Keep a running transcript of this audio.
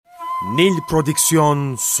Nil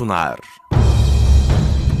Prodüksiyon sunar.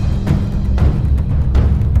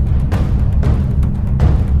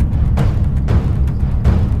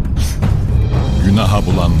 Günaha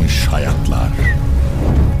bulanmış hayatlar,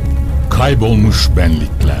 kaybolmuş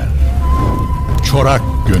benlikler, çorak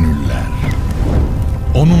gönüller,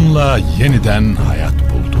 onunla yeniden hayat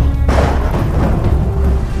buldu.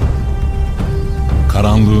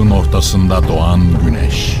 Karanlığın ortasında doğan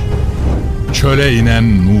güneş, çöle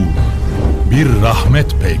inen nur, bir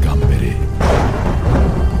rahmet peygamberi.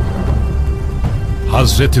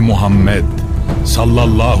 Hazreti Muhammed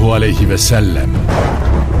sallallahu aleyhi ve sellem,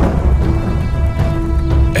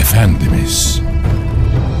 Efendimiz.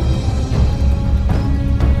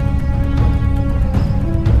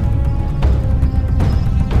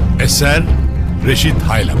 Eser Reşit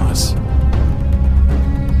Haylamaz.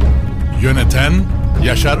 Yöneten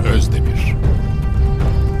Yaşar Özdemir.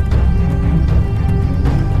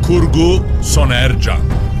 Kurgu Soner Can.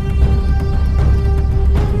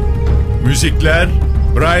 Müzikler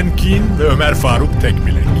Brian Keane ve Ömer Faruk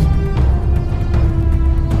Tekbilek.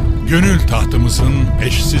 Gönül tahtımızın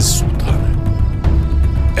eşsiz sultanı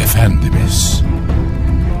Efendimiz.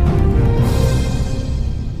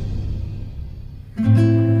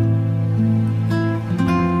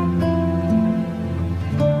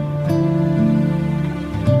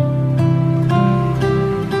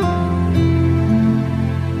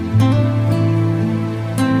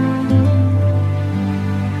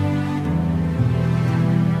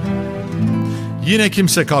 Yine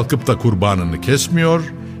kimse kalkıp da kurbanını kesmiyor,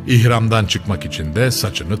 İhramdan çıkmak için de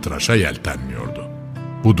saçını tıraşa yeltenmiyordu.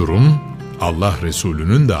 Bu durum Allah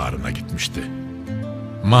Resulü'nün de ağrına gitmişti.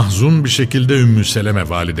 Mahzun bir şekilde Ümmü Seleme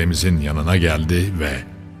validemizin yanına geldi ve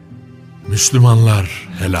 "Müslümanlar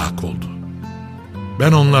helak oldu.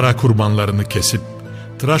 Ben onlara kurbanlarını kesip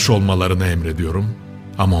tıraş olmalarını emrediyorum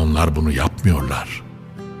ama onlar bunu yapmıyorlar"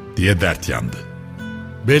 diye dert yandı.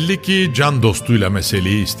 Belli ki can dostuyla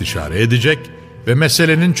meseleyi istişare edecek ve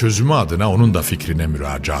meselenin çözümü adına onun da fikrine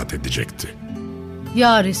müracaat edecekti.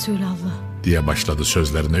 "Ya Resulallah" diye başladı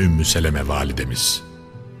sözlerine Ümmü Seleme validemiz.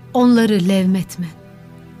 "Onları levmetme.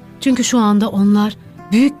 Çünkü şu anda onlar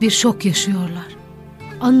büyük bir şok yaşıyorlar.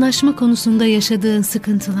 Anlaşma konusunda yaşadığın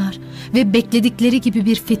sıkıntılar ve bekledikleri gibi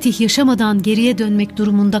bir fetih yaşamadan geriye dönmek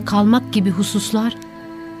durumunda kalmak gibi hususlar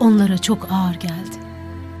onlara çok ağır geldi.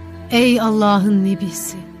 Ey Allah'ın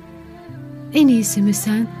nebisi! En iyisi mi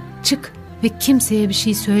sen çık ve kimseye bir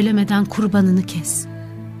şey söylemeden kurbanını kes.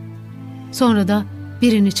 Sonra da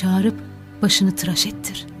birini çağırıp başını tıraş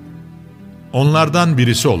ettir." Onlardan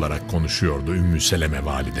birisi olarak konuşuyordu Ümmü Seleme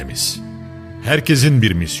validemiz. Herkesin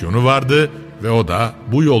bir misyonu vardı ve o da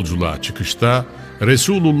bu yolculuğa çıkışta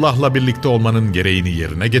Resulullah'la birlikte olmanın gereğini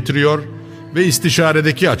yerine getiriyor ve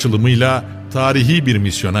istişaredeki açılımıyla tarihi bir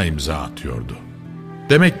misyona imza atıyordu.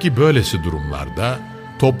 Demek ki böylesi durumlarda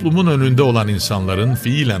toplumun önünde olan insanların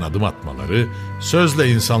fiilen adım atmaları,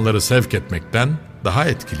 sözle insanları sevk etmekten daha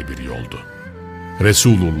etkili bir yoldu.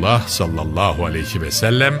 Resulullah sallallahu aleyhi ve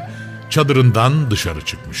sellem çadırından dışarı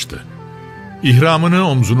çıkmıştı. İhramını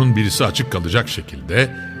omzunun birisi açık kalacak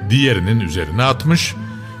şekilde diğerinin üzerine atmış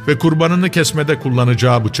ve kurbanını kesmede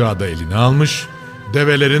kullanacağı bıçağı da eline almış,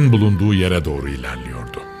 develerin bulunduğu yere doğru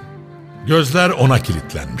ilerliyordu. Gözler ona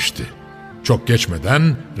kilitlenmişti. Çok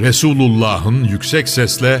geçmeden Resulullah'ın yüksek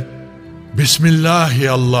sesle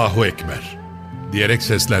 "Bismillahirrahmanirrahim Ekber" diyerek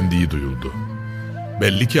seslendiği duyuldu.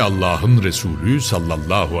 Belli ki Allah'ın Resulü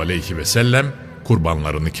sallallahu aleyhi ve sellem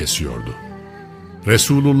kurbanlarını kesiyordu.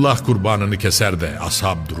 Resulullah kurbanını keser de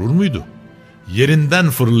ashab durur muydu? Yerinden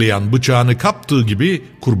fırlayan bıçağını kaptığı gibi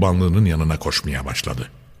kurbanlığının yanına koşmaya başladı.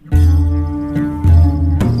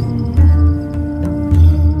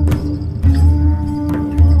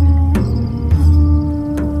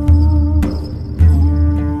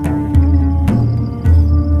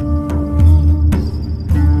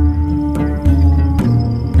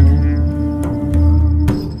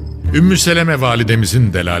 Ümmü Seleme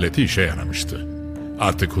validemizin delaleti işe yaramıştı.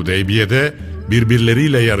 Artık Hudeybiye'de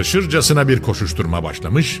birbirleriyle yarışırcasına bir koşuşturma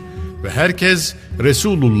başlamış ve herkes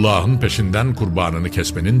Resulullah'ın peşinden kurbanını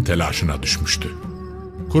kesmenin telaşına düşmüştü.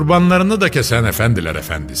 Kurbanlarını da kesen efendiler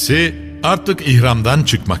efendisi artık ihramdan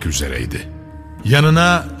çıkmak üzereydi.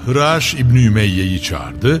 Yanına Hıraş İbni Ümeyye'yi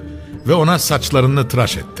çağırdı ve ona saçlarını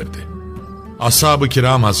tıraş ettirdi. Ashab-ı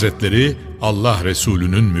kiram hazretleri Allah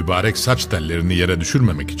Resulü'nün mübarek saç tellerini yere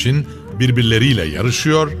düşürmemek için birbirleriyle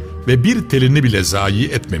yarışıyor ve bir telini bile zayi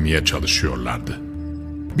etmemeye çalışıyorlardı.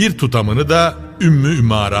 Bir tutamını da Ümmü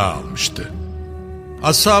Ümara almıştı.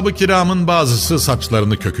 Ashab-ı kiramın bazısı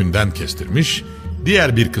saçlarını kökünden kestirmiş,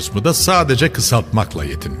 diğer bir kısmı da sadece kısaltmakla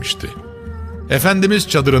yetinmişti. Efendimiz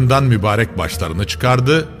çadırından mübarek başlarını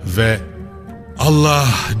çıkardı ve Allah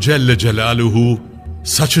Celle Celaluhu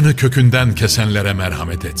saçını kökünden kesenlere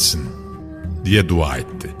merhamet etsin diye dua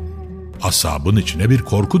etti. Ashabın içine bir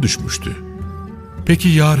korku düşmüştü. Peki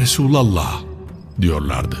ya Resulallah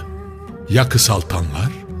diyorlardı. Ya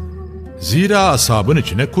kısaltanlar? Zira ashabın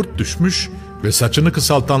içine kurt düşmüş ve saçını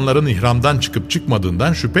kısaltanların ihramdan çıkıp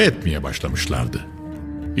çıkmadığından şüphe etmeye başlamışlardı.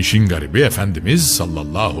 İşin garibi Efendimiz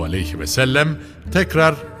sallallahu aleyhi ve sellem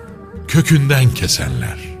tekrar kökünden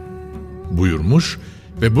kesenler buyurmuş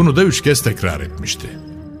ve bunu da 3 kez tekrar etmişti.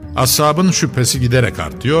 Ashabın şüphesi giderek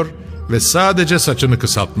artıyor ve sadece saçını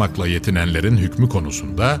kısaltmakla yetinenlerin hükmü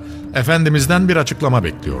konusunda Efendimiz'den bir açıklama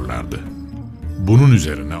bekliyorlardı. Bunun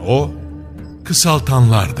üzerine o,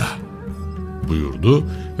 kısaltanlar da buyurdu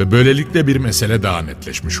ve böylelikle bir mesele daha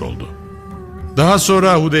netleşmiş oldu. Daha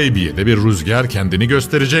sonra Hudeybiye'de bir rüzgar kendini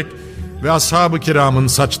gösterecek ve ashab-ı kiramın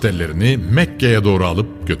saç tellerini Mekke'ye doğru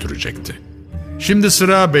alıp götürecekti. Şimdi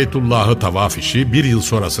sıra Beytullah'ı tavaf işi 1 yıl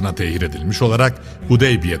sonrasına tehir edilmiş olarak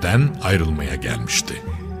Hudeybiye'den ayrılmaya gelmişti.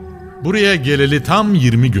 Buraya geleli tam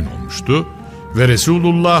 20 gün olmuştu ve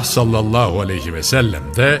Resulullah sallallahu aleyhi ve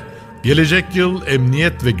sellem de gelecek yıl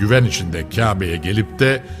emniyet ve güven içinde Kabe'ye gelip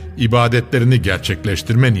de ibadetlerini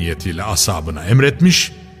gerçekleştirme niyetiyle ashabına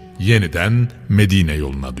emretmiş, yeniden Medine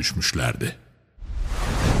yoluna düşmüşlerdi.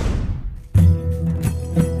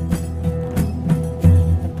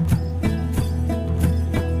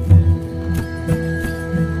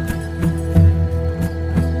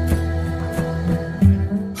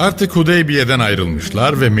 Artık Hudeybiye'den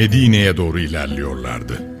ayrılmışlar ve Medine'ye doğru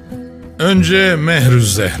ilerliyorlardı. Önce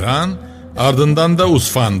Mehrüz Zehran, ardından da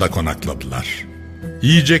Usfan'da konakladılar.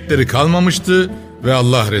 Yiyecekleri kalmamıştı ve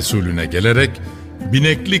Allah Resulüne gelerek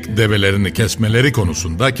bineklik develerini kesmeleri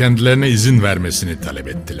konusunda kendilerine izin vermesini talep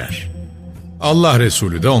ettiler. Allah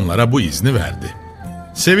Resulü de onlara bu izni verdi.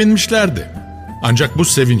 Sevinmişlerdi. Ancak bu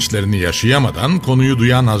sevinçlerini yaşayamadan konuyu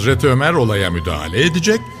duyan Hazreti Ömer olaya müdahale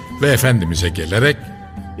edecek ve Efendimiz'e gelerek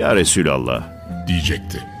 "Ya Resulallah,"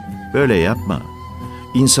 diyecekti. "Böyle yapma.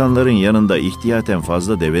 İnsanların yanında ihtiyaten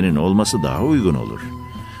fazla devenin olması daha uygun olur.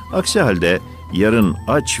 Aksi halde yarın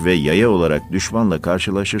aç ve yaya olarak düşmanla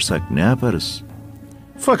karşılaşırsak ne yaparız?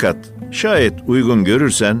 Fakat şayet uygun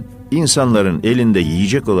görürsen insanların elinde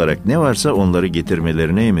yiyecek olarak ne varsa onları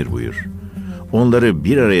getirmelerine emir buyur. Onları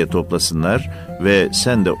bir araya toplasınlar ve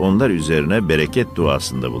sen de onlar üzerine bereket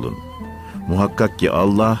duasında bulun. Muhakkak ki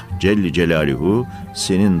Allah Celle Celaluhu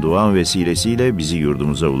senin duan vesilesiyle bizi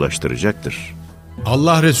yurdumuza ulaştıracaktır."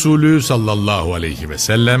 Allah Resulü sallallahu aleyhi ve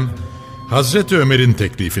sellem Hazreti Ömer'in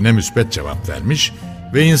teklifine müsbet cevap vermiş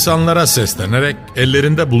ve insanlara seslenerek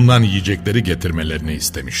ellerinde bulunan yiyecekleri getirmelerini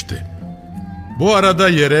istemişti. Bu arada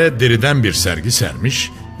yere deriden bir sergi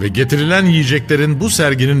sermiş ve getirilen yiyeceklerin bu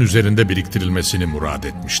serginin üzerinde biriktirilmesini murad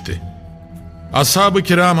etmişti. Ashab-ı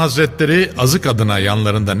kiram hazretleri azık adına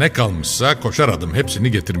yanlarında ne kalmışsa koşar adım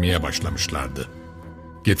hepsini getirmeye başlamışlardı.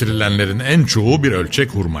 Getirilenlerin en çoğu bir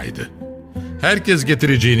ölçek hurmaydı. Herkes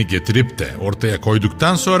getireceğini getirip de ortaya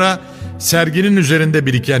koyduktan sonra serginin üzerinde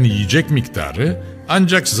biriken yiyecek miktarı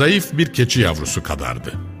ancak zayıf bir keçi yavrusu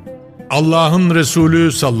kadardı. Allah'ın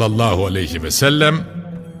Resulü sallallahu aleyhi ve sellem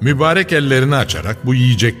mübarek ellerini açarak bu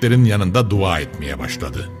yiyeceklerin yanında dua etmeye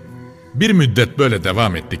başladı. Bir müddet böyle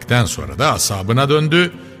devam ettikten sonra da ashabına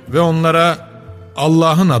döndü ve onlara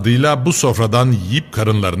Allah'ın adıyla bu sofradan yiyip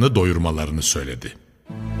karınlarını doyurmalarını söyledi.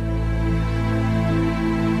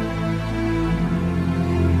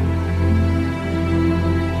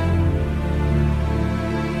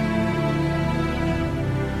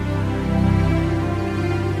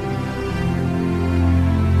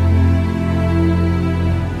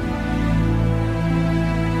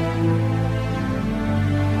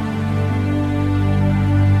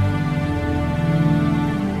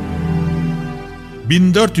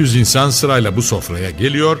 ...1400 insan sırayla bu sofraya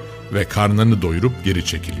geliyor ve karnını doyurup geri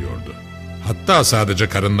çekiliyordu. Hatta sadece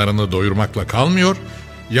karınlarını doyurmakla kalmıyor,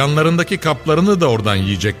 yanlarındaki kaplarını da oradan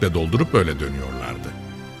yiyecekle doldurup öyle dönüyorlardı.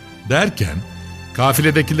 Derken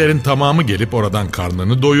kafiledekilerin tamamı gelip oradan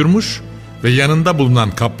karnını doyurmuş ve yanında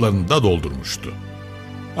bulunan kaplarını da doldurmuştu.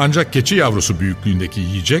 Ancak keçi yavrusu büyüklüğündeki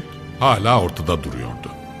yiyecek hala ortada duruyordu.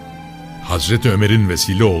 Hazreti Ömer'in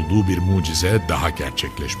vesile olduğu bir mucize daha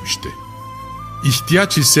gerçekleşmişti.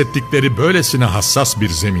 İhtiyaç hissettikleri böylesine hassas bir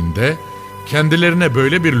zeminde, kendilerine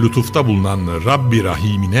böyle bir lütufta bulunan Rabbi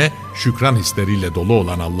Rahim'ine şükran hisleriyle dolu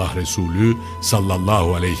olan Allah Resulü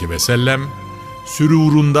sallallahu aleyhi ve sellem,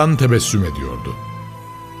 sürurundan tebessüm ediyordu.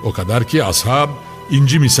 O kadar ki ashab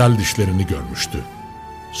inci misal dişlerini görmüştü.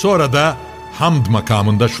 Sonra da hamd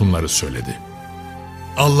makamında şunları söyledi: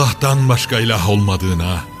 "Allah'tan başka ilah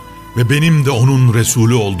olmadığına ve benim de onun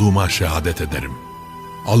Resulü olduğuma şehadet ederim.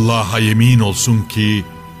 Allah'a yemin olsun ki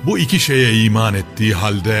bu iki şeye iman ettiği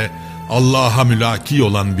halde Allah'a mülaki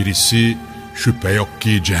olan birisi şüphe yok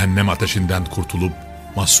ki cehennem ateşinden kurtulup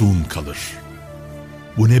masum kalır.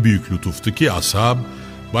 Bu ne büyük lütuftu ki ashab,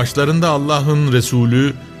 başlarında Allah'ın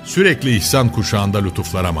Resulü sürekli ihsan kuşağında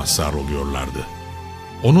lütuflara mazhar oluyorlardı.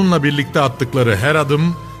 Onunla birlikte attıkları her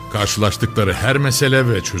adım, karşılaştıkları her mesele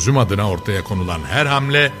ve çözüm adına ortaya konulan her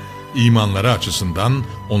hamle, imanları açısından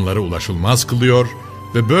onları ulaşılmaz kılıyor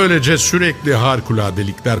ve böylece sürekli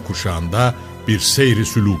harikuladelikler kuşağında bir seyri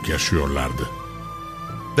sülûk yaşıyorlardı.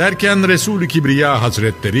 Derken Resul-i Kibriya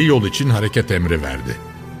Hazretleri yol için hareket emri verdi.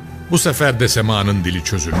 Bu sefer de semanın dili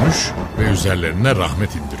çözülmüş ve üzerlerine rahmet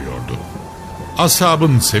indiriyordu.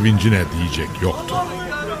 Ashabın sevincine diyecek yoktu.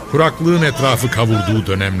 Kuraklığın etrafı kavurduğu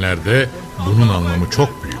dönemlerde bunun anlamı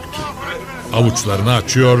çok büyüktü. Avuçlarını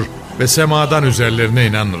açıyor ve semadan üzerlerine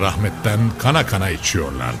inen rahmetten kana kana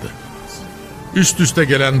içiyorlardı. Üst üste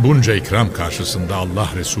gelen bunca ikram karşısında Allah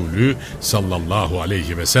Resulü sallallahu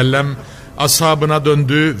aleyhi ve sellem ashabına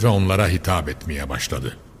döndü ve onlara hitap etmeye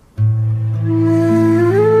başladı.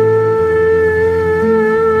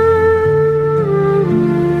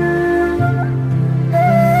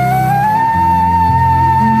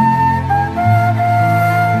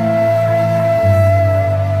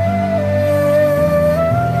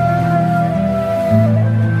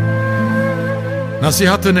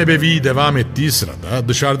 Nasihat-ı Nebevi devam ettiği sırada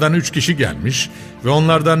dışarıdan 3 kişi gelmiş ve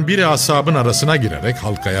onlardan biri ashabın arasına girerek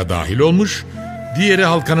halkaya dahil olmuş, diğeri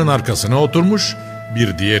halkanın arkasına oturmuş,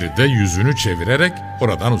 bir diğeri de yüzünü çevirerek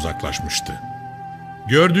oradan uzaklaşmıştı.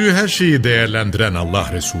 Gördüğü her şeyi değerlendiren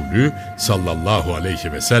Allah Resulü sallallahu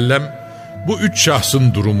aleyhi ve sellem bu 3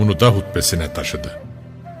 şahsın durumunu da hutbesine taşıdı.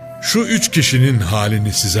 "Şu 3 kişinin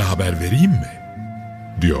halini size haber vereyim mi?"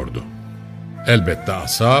 diyordu. Elbette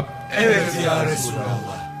ashab, "Evet ya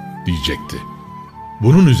Resulallah," diyecekti.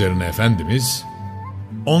 Bunun üzerine Efendimiz,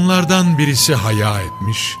 onlardan birisi haya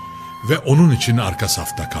etmiş ve onun için arka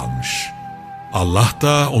safta kalmış. Allah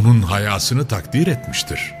da onun hayasını takdir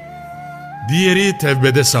etmiştir. Diğeri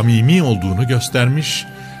tevbede samimi olduğunu göstermiş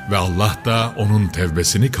ve Allah da onun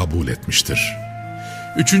tevbesini kabul etmiştir.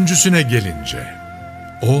 Üçüncüsüne gelince,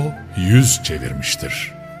 o yüz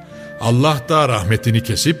çevirmiştir. Allah da rahmetini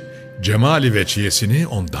kesip cemali veçiyesini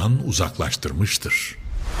ondan uzaklaştırmıştır.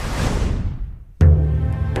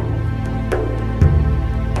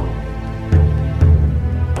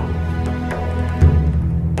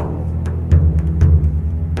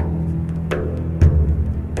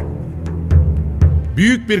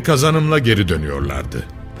 Büyük bir kazanımla geri dönüyorlardı.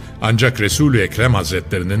 Ancak Resul-i Ekrem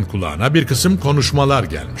Hazretlerinin kulağına bir kısım konuşmalar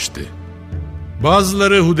gelmişti.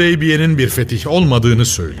 Bazıları Hudeybiye'nin bir fetih olmadığını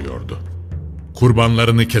söylüyordu.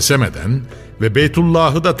 Kurbanlarını kesemeden ve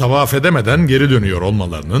Beytullah'ı da tavaf edemeden geri dönüyor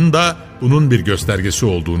olmalarının da bunun bir göstergesi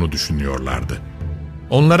olduğunu düşünüyorlardı.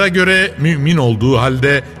 Onlara göre mümin olduğu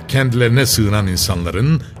halde kendilerine sığınan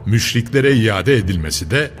insanların müşriklere iade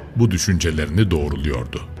edilmesi de bu düşüncelerini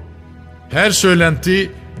doğruluyordu. Her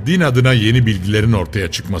söylenti din adına yeni bilgilerin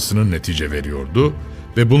ortaya çıkmasının netice veriyordu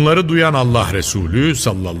ve bunları duyan Allah Resulü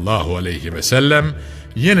sallallahu aleyhi ve sellem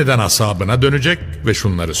yeniden ashabına dönecek ve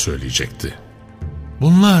şunları söyleyecekti.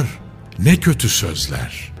 "Bunlar ne kötü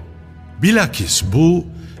sözler. Bilakis bu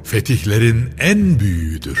fetihlerin en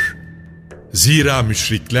büyüğüdür. Zira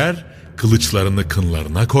müşrikler kılıçlarını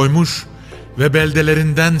kınlarına koymuş ve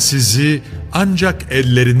beldelerinden sizi ancak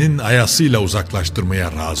ellerinin ayasıyla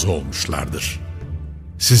uzaklaştırmaya razı olmuşlardır.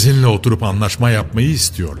 Sizinle oturup anlaşma yapmayı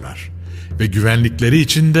istiyorlar ve güvenlikleri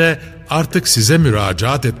içinde artık size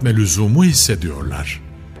müracaat etme lüzumu hissediyorlar.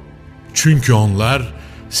 Çünkü onlar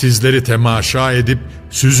sizleri temaşa edip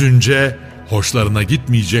süzünce hoşlarına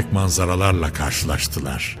gitmeyecek manzaralarla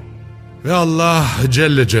karşılaştılar. Ve Allah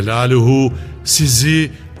Celle Celaluhu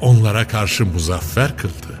sizi onlara karşı muzaffer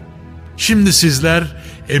kıldı. Şimdi sizler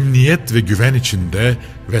emniyet ve güven içinde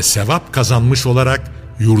ve sevap kazanmış olarak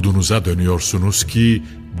yurdunuza dönüyorsunuz ki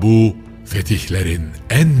bu fetihlerin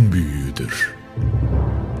en büyüğüdür.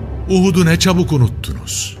 Uhud'u ne çabuk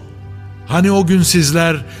unuttunuz. Hani o gün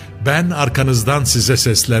sizler ben arkanızdan size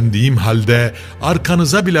seslendiğim halde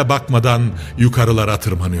arkanıza bile bakmadan yukarılara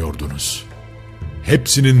tırmanıyordunuz.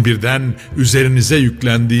 Hepsinin birden üzerinize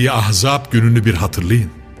yüklendiği Ahzab gününü bir hatırlayın.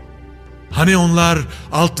 Hani onlar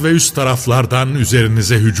alt ve üst taraflardan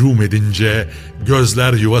üzerinize hücum edince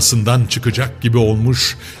gözler yuvasından çıkacak gibi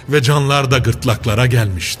olmuş ve canlar da gırtlaklara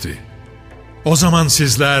gelmişti. O zaman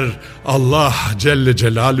sizler Allah Celle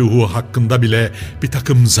Celaluhu hakkında bile bir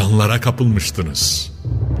takım zanlara kapılmıştınız.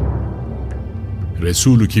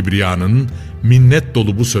 Resul-ü Kibriya'nın Minnet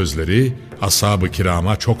dolu bu sözleri ashab-ı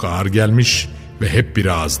kirama çok ağır gelmiş ve hep bir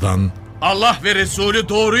ağızdan Allah ve Resulü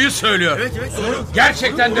doğruyu söylüyor.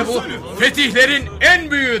 Gerçekten de bu fetihlerin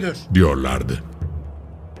en büyüğüdür diyorlardı.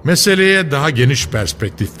 Meseleye daha geniş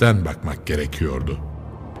perspektiften bakmak gerekiyordu.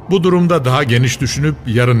 Bu durumda daha geniş düşünüp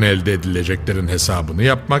yarın elde edileceklerin hesabını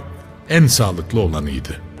yapmak en sağlıklı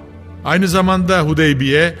olanıydı. Aynı zamanda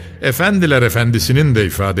Hudeybiye, Efendiler Efendisi'nin de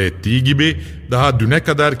ifade ettiği gibi daha düne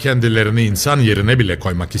kadar kendilerini insan yerine bile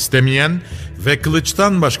koymak istemeyen ve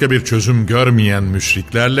kılıçtan başka bir çözüm görmeyen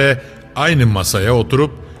müşriklerle aynı masaya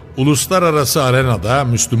oturup uluslararası arenada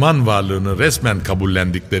Müslüman varlığını resmen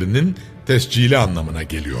kabullendiklerinin tescili anlamına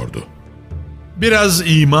geliyordu. Biraz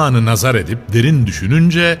imanı nazar edip derin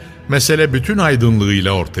düşününce mesele bütün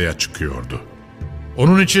aydınlığıyla ortaya çıkıyordu.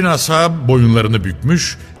 Onun için ashab boyunlarını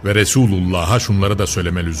bükmüş ve Resulullah'a şunları da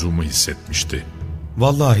söyleme lüzumu hissetmişti.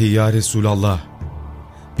 Vallahi ya Resulallah,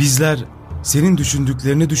 bizler senin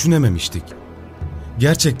düşündüklerini düşünememiştik.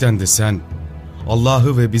 Gerçekten de sen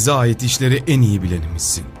Allah'ı ve bize ait işleri en iyi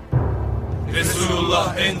bilenimizsin.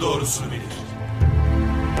 Resulullah en doğrusunu bilir.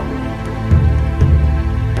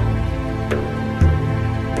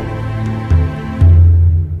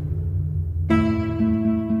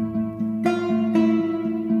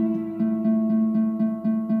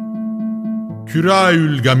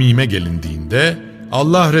 Küraül Gamim'e gelindiğinde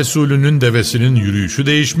Allah Resulü'nün devesinin yürüyüşü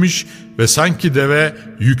değişmiş ve sanki deve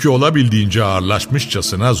yükü olabildiğince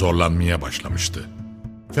ağırlaşmışçasına zorlanmaya başlamıştı.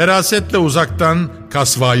 Ferasetle uzaktan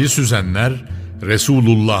kasvayı süzenler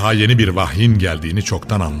Resulullah'a yeni bir vahyin geldiğini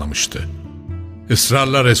çoktan anlamıştı.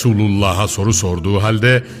 Israrla Resulullah'a soru sorduğu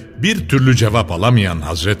halde bir türlü cevap alamayan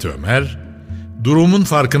Hazreti Ömer, durumun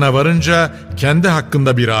farkına varınca kendi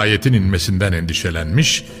hakkında bir ayetin inmesinden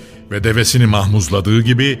endişelenmiş ve devesini mahmuzladığı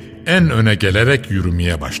gibi en öne gelerek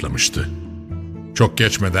yürümeye başlamıştı. Çok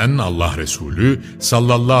geçmeden Allah Resulü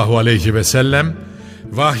sallallahu aleyhi ve sellem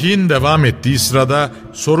vahyin devam ettiği sırada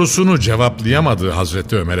sorusunu cevaplayamadığı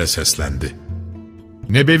Hazreti Ömer'e seslendi.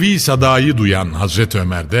 Nebevi sadayı duyan Hazreti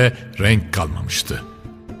Ömer'de renk kalmamıştı.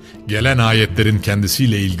 Gelen ayetlerin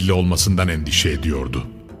kendisiyle ilgili olmasından endişe ediyordu.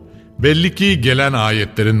 Belli ki gelen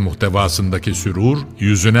ayetlerin muhtevasındaki sürur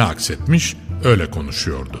yüzüne aksetmiş, öyle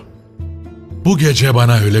konuşuyordu. Bu gece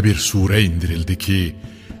bana öyle bir sure indirildi ki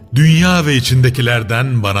dünya ve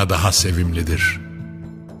içindekilerden bana daha sevimlidir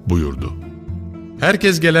buyurdu.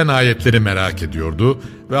 Herkes gelen ayetleri merak ediyordu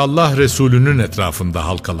ve Allah Resulü'nün etrafında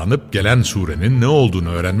halkalanıp gelen surenin ne olduğunu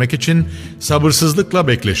öğrenmek için sabırsızlıkla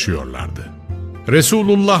bekleşiyorlardı.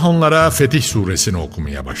 Resulullah onlara Fetih suresini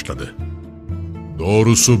okumaya başladı.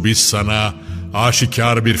 Doğrusu biz sana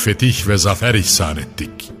aşikar bir fetih ve zafer ihsan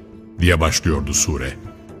ettik diye başlıyordu sure.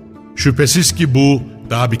 Şüphesiz ki bu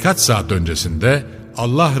daha birkaç saat öncesinde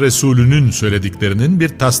Allah Resulü'nün söylediklerinin bir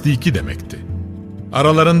tasdiki demekti.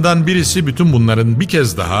 Aralarından birisi bütün bunların bir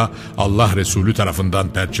kez daha Allah Resulü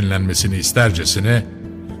tarafından perçinlenmesini istercesine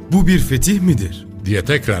 "Bu bir fetih midir?" diye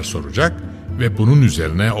tekrar soracak ve bunun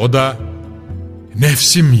üzerine o da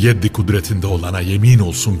 "Nefsim yeddi kudretinde olana yemin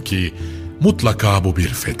olsun ki mutlaka bu bir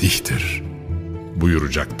fetihtir"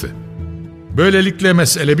 buyuracaktı. Böylelikle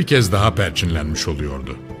mesele bir kez daha perçinlenmiş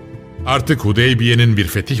oluyordu. Artık Hudeybiye'nin bir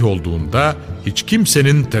fetih olduğunda hiç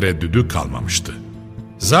kimsenin tereddüdü kalmamıştı.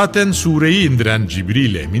 Zaten sureyi indiren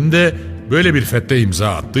Cibril Emin de böyle bir fethe imza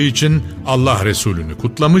attığı için Allah Resulü'nü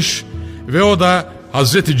kutlamış ve o da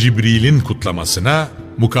Hazreti Cibril'in kutlamasına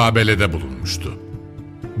mukabelede bulunmuştu.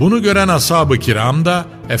 Bunu gören ashab-ı kiram da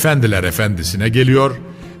Efendiler Efendisi'ne geliyor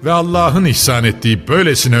ve Allah'ın ihsan ettiği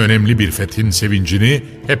böylesine önemli bir fethin sevincini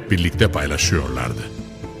hep birlikte paylaşıyorlardı.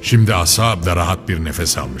 Şimdi ashab da rahat bir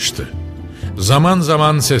nefes almıştı. Zaman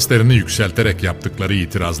zaman seslerini yükselterek yaptıkları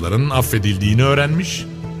itirazların affedildiğini öğrenmiş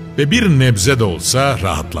ve bir nebze de olsa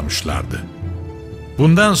rahatlamışlardı.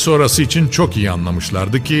 Bundan sonrası için çok iyi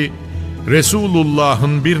anlamışlardı ki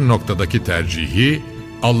Resulullah'ın bir noktadaki tercihi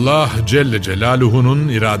Allah Celle Celaluhu'nun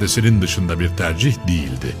iradesinin dışında bir tercih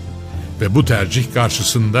değildi. Ve bu tercih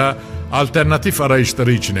karşısında alternatif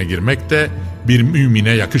arayışları içine girmek de bir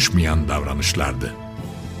mümine yakışmayan davranışlardı.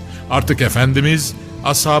 Artık Efendimiz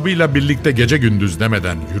ashabıyla birlikte gece gündüz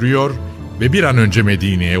demeden yürüyor ve bir an önce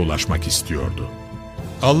Medine'ye ulaşmak istiyordu.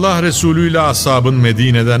 Allah Resulü ile ashabın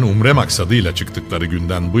Medine'den umre maksadıyla çıktıkları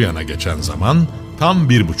günden bu yana geçen zaman tam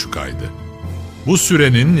 1,5 aydı. Bu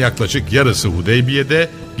sürenin yaklaşık yarısı Hudeybiye'de,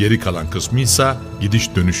 geri kalan kısmı ise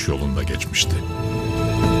gidiş dönüş yolunda geçmişti.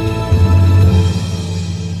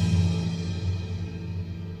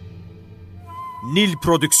 Nil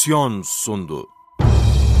Prodüksiyon sundu.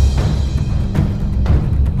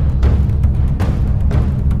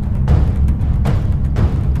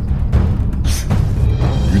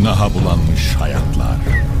 günaha bulanmış hayatlar,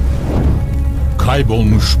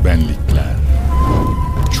 kaybolmuş benlikler,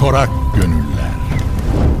 çorak gönüller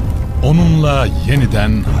onunla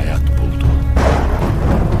yeniden hayat buldu.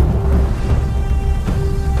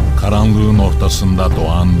 Karanlığın ortasında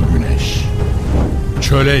doğan güneş,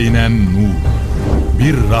 çöle inen nur,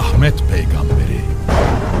 bir rahmet peygamberi.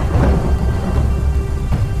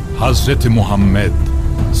 Hazreti Muhammed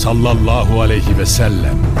sallallahu aleyhi ve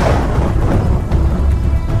sellem